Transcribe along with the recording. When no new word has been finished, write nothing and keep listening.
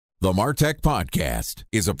The MarTech Podcast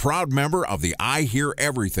is a proud member of the I Hear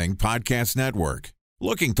Everything Podcast Network.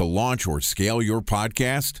 Looking to launch or scale your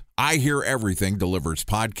podcast? I Hear Everything delivers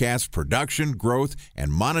podcast production, growth,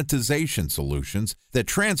 and monetization solutions that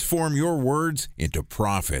transform your words into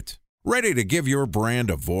profit. Ready to give your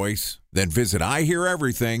brand a voice? Then visit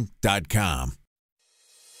iheareverything.com.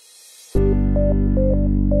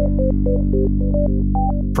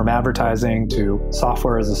 From advertising to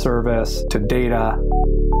software as a service to data.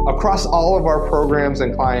 Across all of our programs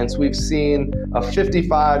and clients, we've seen a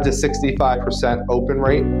 55 to 65% open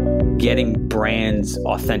rate. Getting brands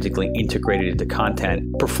authentically integrated into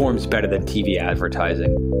content performs better than TV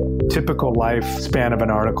advertising. Typical lifespan of an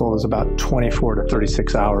article is about 24 to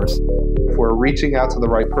 36 hours. If we're reaching out to the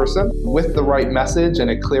right person with the right message and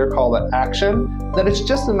a clear call to action, then it's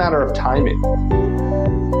just a matter of timing.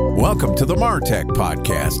 Welcome to the MarTech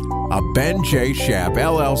Podcast, a Ben J. Schaap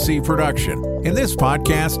LLC production. In this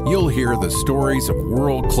podcast, you'll hear the stories of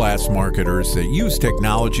world-class marketers that use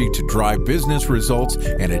technology to drive business results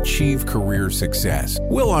and achieve career success.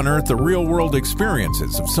 We'll unearth the real-world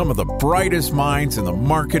experiences of some of the brightest minds in the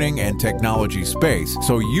marketing and technology space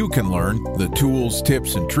so you can learn the tools,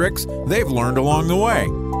 tips, and tricks they've learned along the way.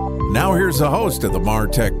 Now here's the host of the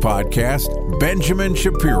MarTech Podcast, Benjamin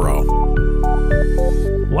Shapiro.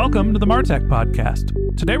 Welcome to the MarTech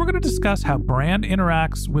Podcast. Today we're going to discuss how brand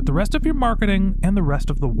interacts with the rest of your marketing and the rest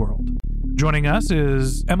of the world. Joining us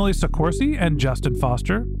is Emily Soccorsy and Justin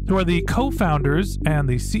Foster, who are the co-founders and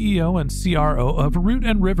the CEO and CRO of Root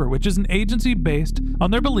and River, which is an agency based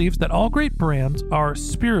on their beliefs that all great brands are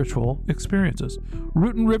spiritual experiences.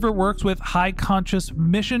 Root and River works with high-conscious,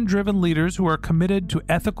 mission-driven leaders who are committed to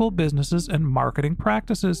ethical businesses and marketing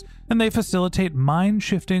practices, and they facilitate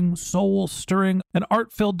mind-shifting, soul-stirring, and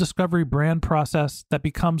art-filled discovery brand process that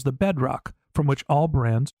becomes the bedrock from which all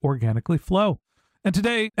brands organically flow. And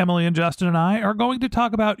today, Emily and Justin and I are going to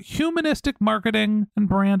talk about humanistic marketing and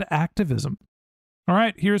brand activism. All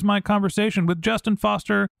right, here's my conversation with Justin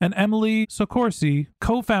Foster and Emily Soccorsy,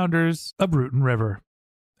 co-founders of Root and River.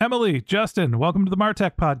 Emily, Justin, welcome to the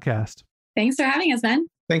MarTech Podcast. Thanks for having us, Ben.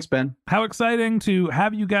 Thanks, Ben. How exciting to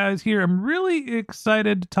have you guys here. I'm really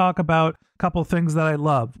excited to talk about a couple things that I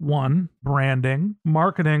love. One, branding,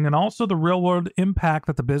 marketing, and also the real-world impact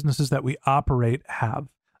that the businesses that we operate have.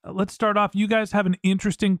 Let's start off. You guys have an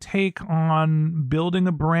interesting take on building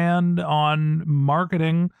a brand, on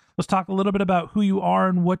marketing. Let's talk a little bit about who you are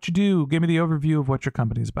and what you do. Give me the overview of what your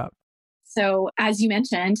company is about. So, as you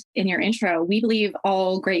mentioned in your intro, we believe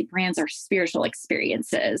all great brands are spiritual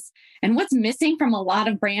experiences. And what's missing from a lot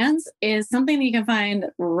of brands is something that you can find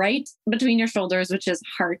right between your shoulders, which is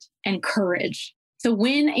heart and courage. So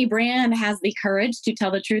when a brand has the courage to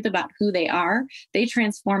tell the truth about who they are, they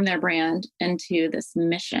transform their brand into this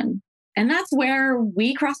mission. And that's where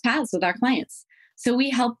we cross paths with our clients. So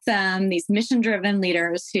we help them, these mission-driven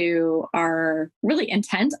leaders who are really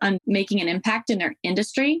intent on making an impact in their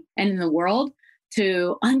industry and in the world,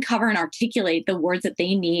 to uncover and articulate the words that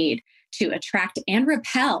they need to attract and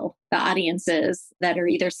repel the audiences that are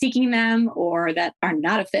either seeking them or that are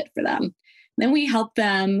not a fit for them. Then we help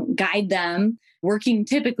them, guide them, working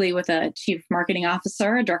typically with a chief marketing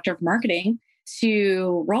officer, a director of marketing,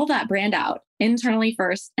 to roll that brand out internally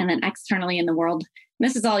first and then externally in the world. And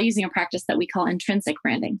this is all using a practice that we call intrinsic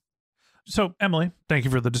branding. So, Emily, thank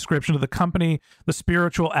you for the description of the company. The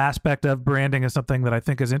spiritual aspect of branding is something that I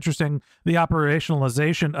think is interesting. The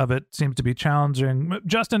operationalization of it seems to be challenging.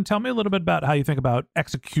 Justin, tell me a little bit about how you think about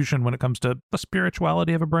execution when it comes to the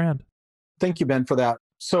spirituality of a brand. Thank you, Ben, for that.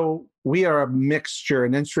 So we are a mixture,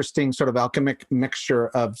 an interesting sort of alchemic mixture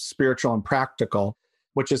of spiritual and practical,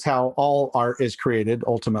 which is how all art is created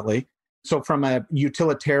ultimately. So from a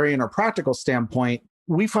utilitarian or practical standpoint,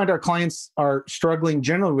 we find our clients are struggling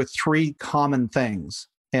generally with three common things.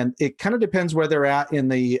 And it kind of depends where they're at in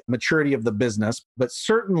the maturity of the business. But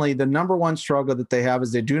certainly the number one struggle that they have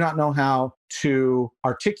is they do not know how to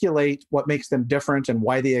articulate what makes them different and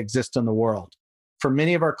why they exist in the world. For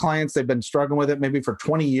many of our clients, they've been struggling with it maybe for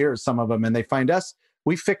 20 years, some of them, and they find us,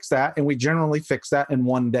 we fix that, and we generally fix that in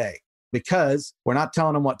one day because we're not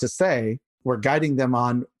telling them what to say, we're guiding them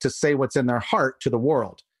on to say what's in their heart to the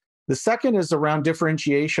world. The second is around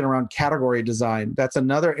differentiation, around category design. That's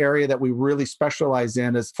another area that we really specialize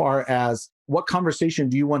in as far as what conversation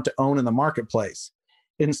do you want to own in the marketplace?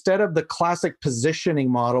 Instead of the classic positioning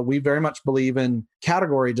model, we very much believe in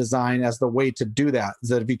category design as the way to do that. Is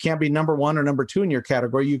that if you can't be number one or number two in your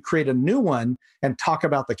category, you create a new one and talk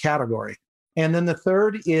about the category. And then the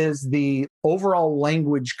third is the overall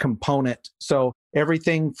language component. So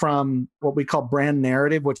everything from what we call brand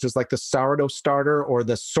narrative, which is like the sourdough starter or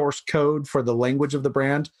the source code for the language of the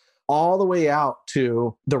brand, all the way out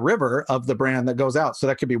to the river of the brand that goes out. So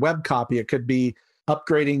that could be web copy. It could be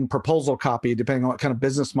upgrading proposal copy, depending on what kind of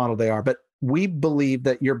business model they are. But we believe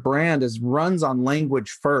that your brand runs on language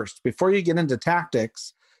first. Before you get into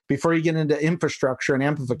tactics, before you get into infrastructure and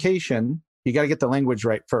amplification, you got to get the language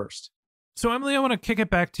right first. So, Emily, I want to kick it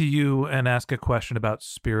back to you and ask a question about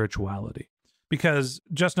spirituality. Because,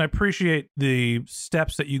 Justin, I appreciate the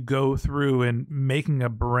steps that you go through in making a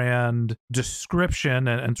brand description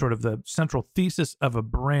and sort of the central thesis of a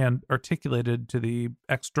brand articulated to the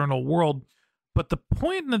external world. But the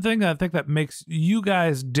point and the thing that I think that makes you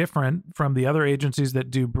guys different from the other agencies that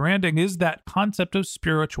do branding is that concept of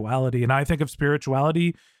spirituality. And I think of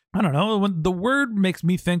spirituality, I don't know, when the word makes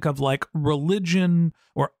me think of like religion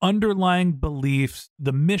or underlying beliefs,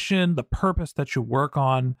 the mission, the purpose that you work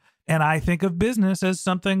on. And I think of business as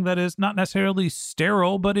something that is not necessarily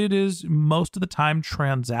sterile, but it is most of the time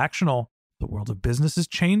transactional. The world of business is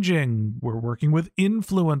changing. We're working with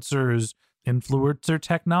influencers, influencer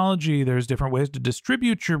technology. There's different ways to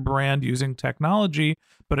distribute your brand using technology,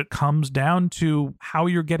 but it comes down to how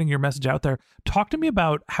you're getting your message out there. Talk to me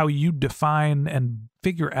about how you define and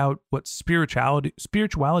figure out what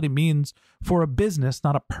spirituality means for a business,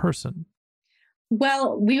 not a person.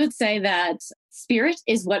 Well, we would say that spirit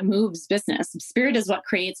is what moves business. Spirit is what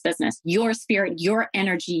creates business. Your spirit, your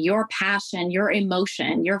energy, your passion, your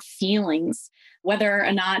emotion, your feelings, whether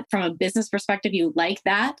or not from a business perspective you like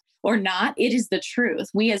that or not, it is the truth.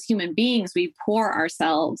 We as human beings, we pour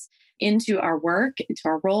ourselves into our work, into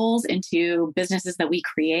our roles, into businesses that we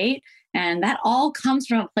create. And that all comes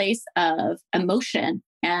from a place of emotion.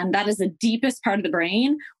 And that is the deepest part of the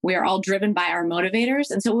brain. We are all driven by our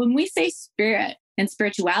motivators. And so when we say spirit and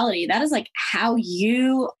spirituality, that is like how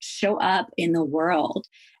you show up in the world.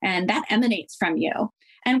 And that emanates from you.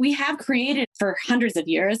 And we have created for hundreds of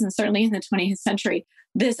years, and certainly in the 20th century,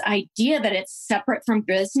 this idea that it's separate from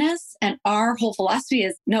business. And our whole philosophy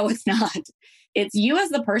is, no, it's not. It's you as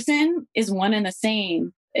the person is one and the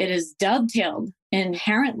same. It is dovetailed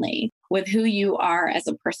inherently with who you are as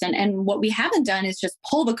a person. And what we haven't done is just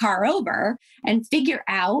pull the car over and figure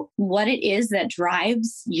out what it is that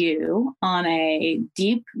drives you on a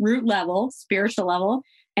deep root level, spiritual level,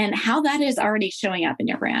 and how that is already showing up in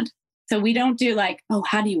your brand. So we don't do like, oh,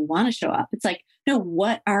 how do you want to show up? It's like, no,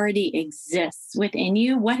 what already exists within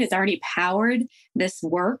you? What has already powered this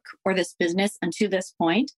work or this business unto this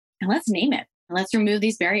point? And let's name it. And let's remove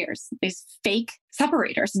these barriers, these fake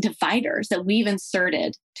separators, dividers that we've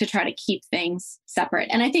inserted to try to keep things separate.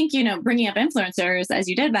 And I think, bringing up influencers, as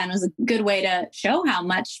you did, Ben, was a good way to show how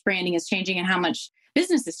much branding is changing and how much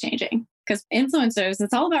business is changing. Because influencers,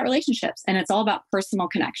 it's all about relationships and it's all about personal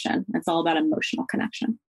connection. It's all about emotional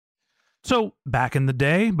connection. So back in the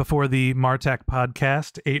day, before the Martech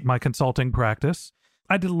podcast ate my consulting practice,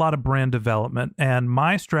 I did a lot of brand development. And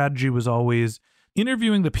my strategy was always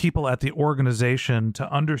interviewing the people at the organization to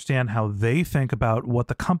understand how they think about what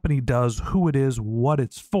the company does, who it is, what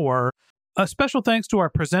it's for. A special thanks to our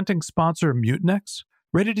presenting sponsor, Mutinex.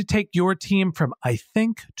 Ready to take your team from I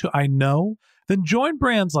think to I know? Then join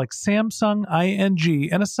brands like Samsung,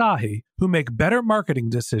 ING, and Asahi who make better marketing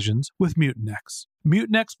decisions with Mutinex.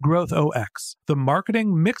 Mutinex Growth OX, the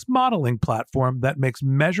marketing mix modeling platform that makes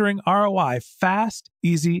measuring ROI fast,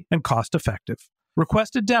 easy, and cost-effective.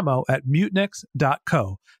 Request a demo at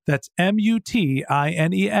mutinex.co. That's MUTINEX.co.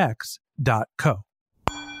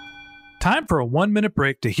 Time for a 1-minute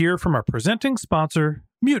break to hear from our presenting sponsor,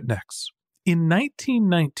 Mutinex. In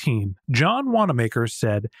 1919, John Wanamaker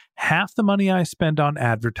said, "Half the money I spend on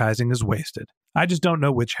advertising is wasted. I just don't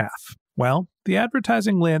know which half." Well, the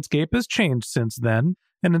advertising landscape has changed since then,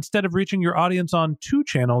 and instead of reaching your audience on 2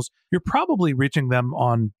 channels, you're probably reaching them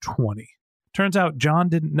on 20. Turns out John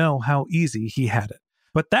didn't know how easy he had it.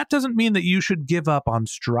 But that doesn't mean that you should give up on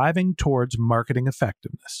striving towards marketing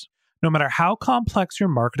effectiveness. No matter how complex your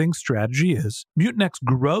marketing strategy is, Mutinex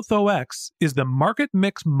Growth OX is the market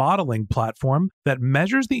mix modeling platform that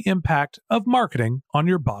measures the impact of marketing on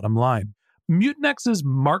your bottom line. Mutinex's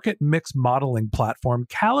market mix modeling platform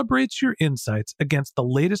calibrates your insights against the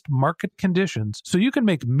latest market conditions so you can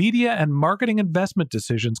make media and marketing investment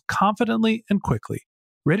decisions confidently and quickly.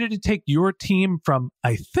 Ready to take your team from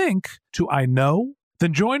I think to I know?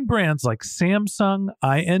 Then join brands like Samsung,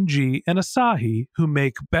 ING, and Asahi who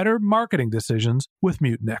make better marketing decisions with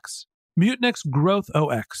Mutinex. Mutinex Growth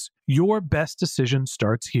OX. Your best decision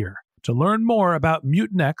starts here. To learn more about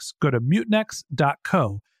Mutinex, go to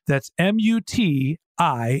mutinex.co. That's MUTINEX.co.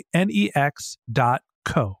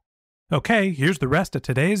 Okay, here's the rest of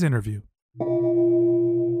today's interview.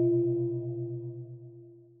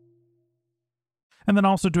 and then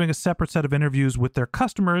also doing a separate set of interviews with their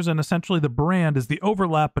customers. And essentially the brand is the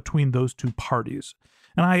overlap between those two parties.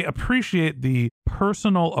 And I appreciate the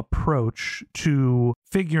personal approach to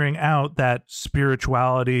figuring out that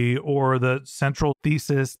spirituality or the central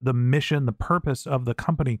thesis, the mission, the purpose of the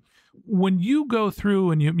company. When you go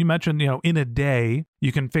through and you mentioned, in a day,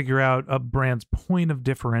 you can figure out a brand's point of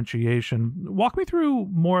differentiation. Walk me through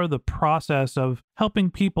more of the process of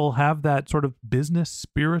helping people have that sort of business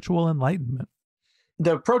spiritual enlightenment.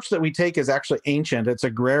 The approach that we take is actually ancient. It's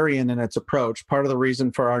agrarian in its approach. Part of the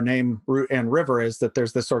reason for our name, Root and River, is that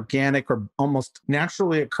there's this organic or almost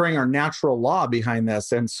naturally occurring or natural law behind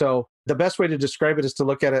this. And so the best way to describe it is to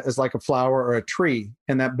look at it as like a flower or a tree,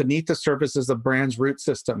 and that beneath the surface is the brand's root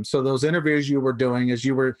system. So those interviews you were doing is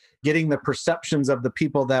you were getting the perceptions of the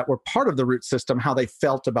people that were part of the root system, how they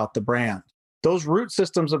felt about the brand. Those root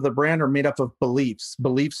systems of the brand are made up of beliefs.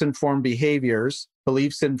 Beliefs inform behaviors.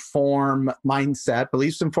 Beliefs inform mindset.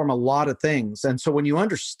 Beliefs inform a lot of things. And so when you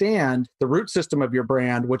understand the root system of your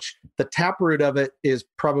brand, which the taproot of it is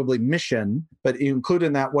probably mission, but you include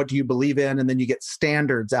in that what do you believe in, and then you get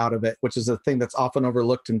standards out of it, which is a thing that's often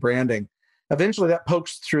overlooked in branding. Eventually that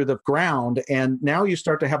pokes through the ground, and now you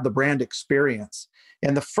start to have the brand experience.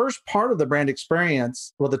 And the first part of the brand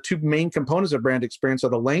experience, well, the two main components of brand experience are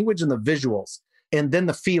the language and the visuals, and then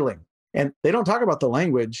the feeling. And they don't talk about the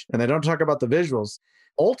language and they don't talk about the visuals.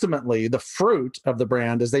 Ultimately, the fruit of the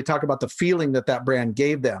brand is they talk about the feeling that that brand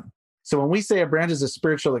gave them. So when we say a brand is a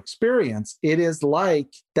spiritual experience, it is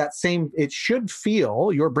like that same,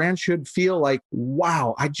 your brand should feel like,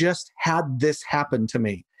 wow, I just had this happen to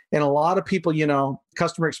me. And a lot of people,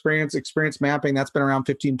 customer experience mapping, that's been around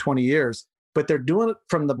 15, 20 years, but they're doing it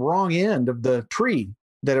from the wrong end of the tree,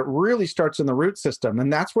 that it really starts in the root system.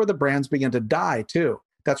 And that's where the brands begin to die too.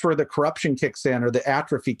 That's where the corruption kicks in or the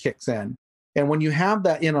atrophy kicks in. And when you have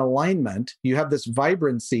that in alignment, you have this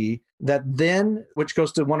vibrancy that then, which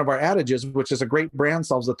goes to one of our adages, which is a great brand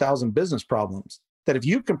solves 1,000 business problems. That if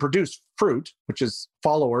you can produce fruit, which is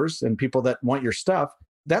followers and people that want your stuff,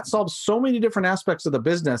 that solves so many different aspects of the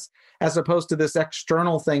business, as opposed to this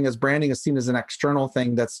external thing, as branding is seen as an external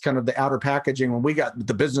thing that's kind of the outer packaging. When we got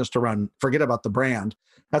the business to run, forget about the brand.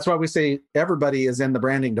 That's why we say everybody is in the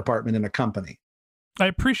branding department in a company. I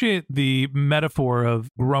appreciate the metaphor of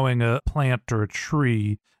growing a plant or a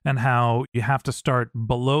tree and how you have to start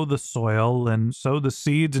below the soil and sow the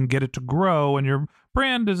seeds and get it to grow. And your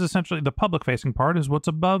brand is essentially the public-facing part is what's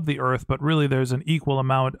above the earth, but really there's an equal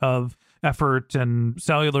amount of effort and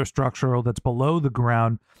cellular structural that's below the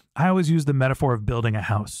ground. I always use the metaphor of building a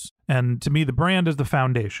house. And to me, the brand is the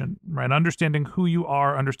foundation, right? Understanding who you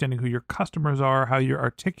are, understanding who your customers are, how you're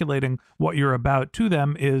articulating what you're about to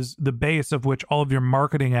them is the base of which all of your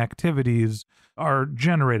marketing activities are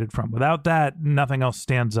generated from. Without that, nothing else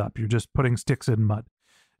stands up. You're just putting sticks in mud.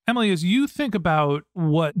 Emily, as you think about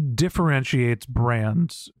what differentiates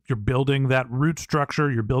brands, you're building that root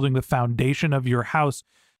structure, you're building the foundation of your house.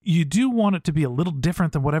 You do want it to be a little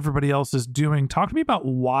different than what everybody else is doing. Talk to me about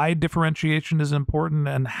why differentiation is important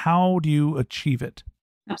and how do you achieve it?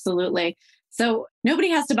 Absolutely. So nobody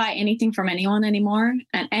has to buy anything from anyone anymore,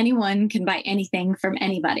 and anyone can buy anything from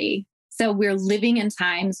anybody. So we're living in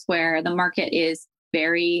times where the market is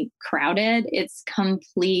very crowded. It's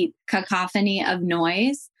complete cacophony of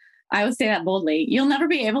noise. I would say that boldly. You'll never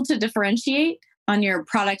be able to differentiate on your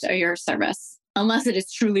product or your service unless it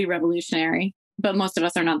is truly revolutionary. But most of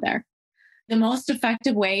us are not there. The most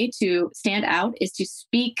effective way to stand out is to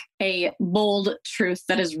speak a bold truth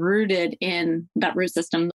that is rooted in that root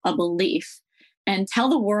system, a belief, and tell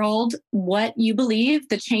the world what you believe,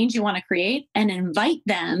 the change you want to create, and invite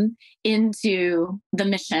them into the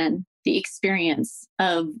mission, the experience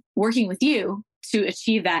of working with you to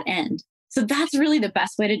achieve that end. So that's really the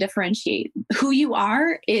best way to differentiate. Who you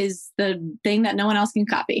are is the thing that no one else can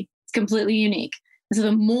copy. It's completely unique. So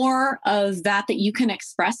the more of that you can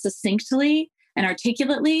express succinctly and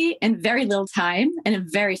articulately in very little time and in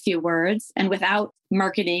very few words and without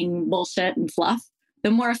marketing bullshit and fluff, the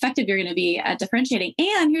more effective you're going to be at differentiating.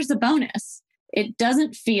 And here's the bonus. It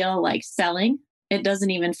doesn't feel like selling. It doesn't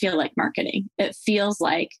even feel like marketing. It feels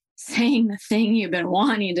like saying the thing you've been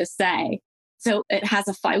wanting to say. So it has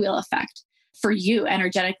a flywheel effect for you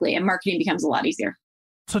energetically, and marketing becomes a lot easier.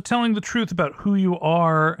 So telling the truth about who you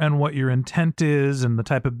are and what your intent is and the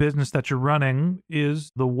type of business that you're running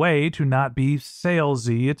is the way to not be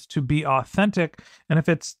salesy. It's to be authentic. And if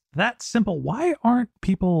it's that simple, why aren't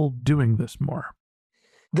people doing this more?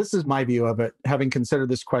 This is my view of it, having considered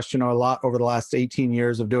this question a lot over the last 18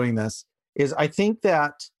 years of doing this, is I think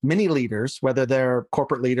that many leaders, whether they're a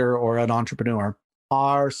corporate leader or an entrepreneur,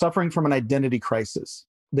 are suffering from an identity crisis.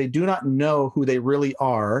 They do not know who they really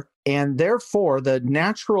are. And therefore, the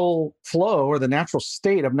natural flow or the natural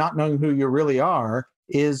state of not knowing who you really are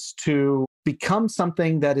is to become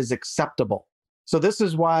something that is acceptable. So this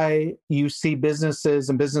is why you see businesses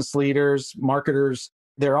and business leaders, marketers,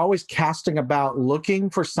 they're always casting about looking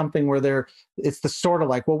for something where it's the sort of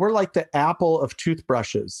like, well, we're like the Apple of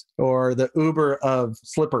toothbrushes or the Uber of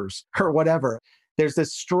slippers or whatever. There's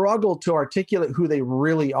this struggle to articulate who they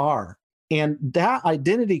really are. And that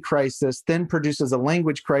identity crisis then produces a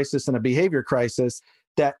language crisis and a behavior crisis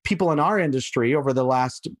that people in our industry over the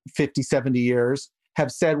last 50, 70 years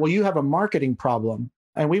have said, well, you have a marketing problem.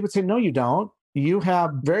 And we would say, no, you don't. You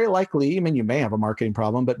have very likely, I mean, you may have a marketing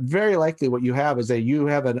problem, but very likely what you have is you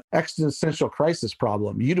have an existential crisis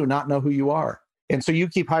problem. You do not know who you are. And so you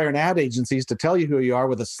keep hiring ad agencies to tell you who you are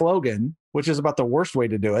with a slogan, which is about the worst way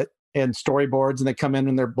to do it, and storyboards, and they come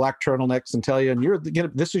in their black turtlenecks and tell you, and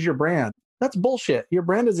this is your brand. That's bullshit. Your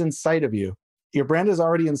brand is inside of you. Your brand is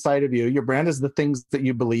already inside of you. Your brand is the things that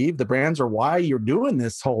you believe. The brands are why you're doing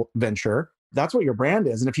this whole venture. That's what your brand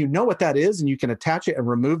is. And if you know what that is and you can attach it and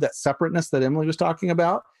remove that separateness that Emily was talking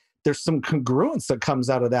about, there's some congruence that comes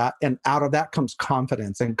out of that. And out of that comes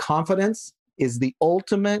confidence. And confidence is the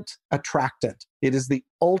ultimate attractant. It is the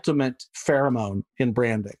ultimate pheromone in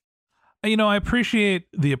branding. I appreciate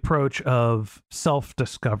the approach of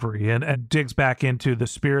self-discovery and digs back into the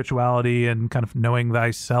spirituality and kind of knowing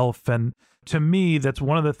thyself. And to me, that's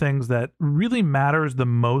one of the things that really matters the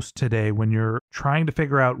most today when you're trying to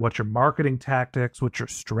figure out what your marketing tactics, what your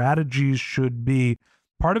strategies should be.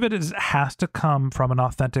 Part of it has to come from an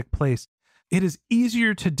authentic place. It is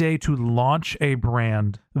easier today to launch a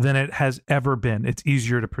brand than it has ever been. It's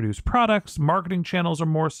easier to produce products. Marketing channels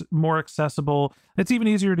are more accessible. It's even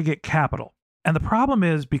easier to get capital. And the problem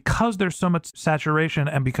is, because there's so much saturation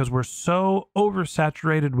and because we're so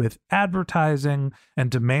oversaturated with advertising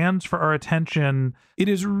and demands for our attention, it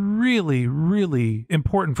is really, really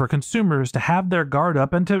important for consumers to have their guard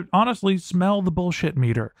up and to honestly smell the bullshit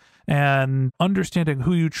meter. And understanding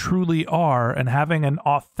who you truly are and having an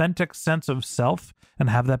authentic sense of self and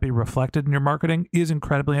have that be reflected in your marketing is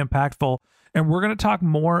incredibly impactful. And we're going to talk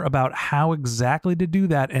more about how exactly to do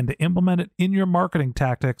that and to implement it in your marketing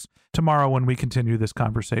tactics tomorrow when we continue this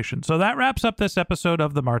conversation. So that wraps up this episode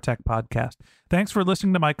of the MarTech Podcast. Thanks for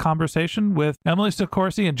listening to my conversation with Emily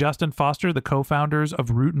Soccorsy and Justin Foster, the co-founders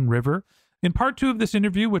of Root and River. In part 2 of this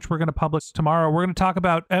interview, which we're going to publish tomorrow, we're going to talk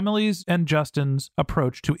about Emily's and Justin's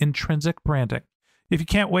approach to intrinsic branding. If you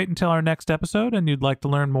can't wait until our next episode and you'd like to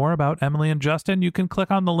learn more about Emily and Justin, you can click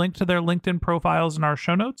on the link to their LinkedIn profiles in our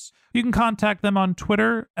show notes. You can contact them on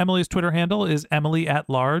Twitter. Emily's Twitter handle is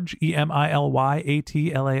EmilyAtLarge,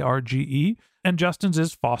 EmilyAtlarge. And Justin's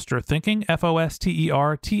is Foster Thinking,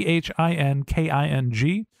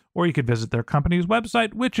 FosterThinking. Or you could visit their company's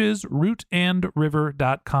website, which is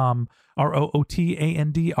rootandriver.com,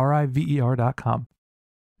 ROOTANDRIVER.com.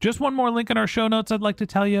 Just one more link in our show notes I'd like to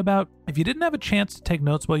tell you about. If you didn't have a chance to take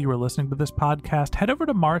notes while you were listening to this podcast, head over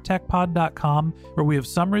to martechpod.com, where we have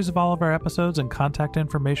summaries of all of our episodes and contact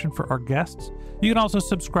information for our guests. You can also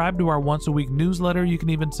subscribe to our once-a-week newsletter. You can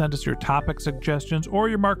even send us your topic suggestions or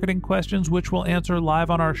your marketing questions, which we'll answer live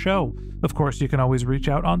on our show. Of course, you can always reach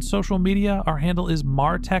out on social media. Our handle is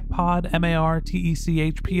martechpod,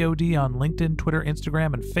 MARTECHPOD, on LinkedIn, Twitter,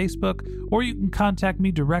 Instagram, and Facebook. Or you can contact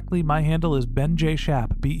me directly. My handle is Ben J.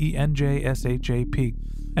 Shap, BENJSHAP.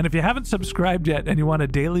 And if you haven't subscribed yet and you want a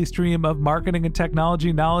daily stream of marketing and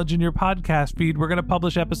technology knowledge in your podcast feed, we're going to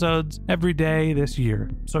publish episodes every day this year.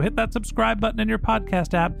 So hit that subscribe button in your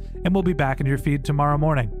podcast app and we'll be back in your feed tomorrow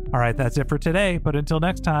morning. All right, that's it for today. But until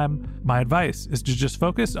next time, my advice is to just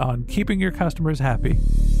focus on keeping your customers happy.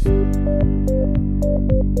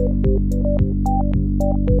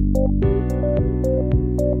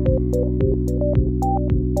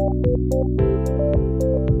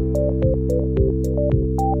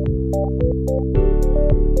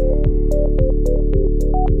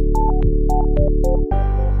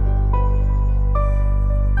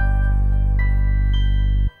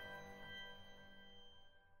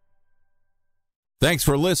 Thanks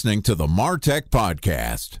for listening to the MarTech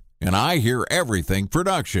Podcast, an I Hear Everything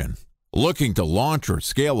production. Looking to launch or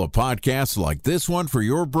scale a podcast like this one for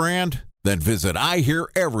your brand? Then visit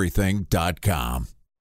iheareverything.com.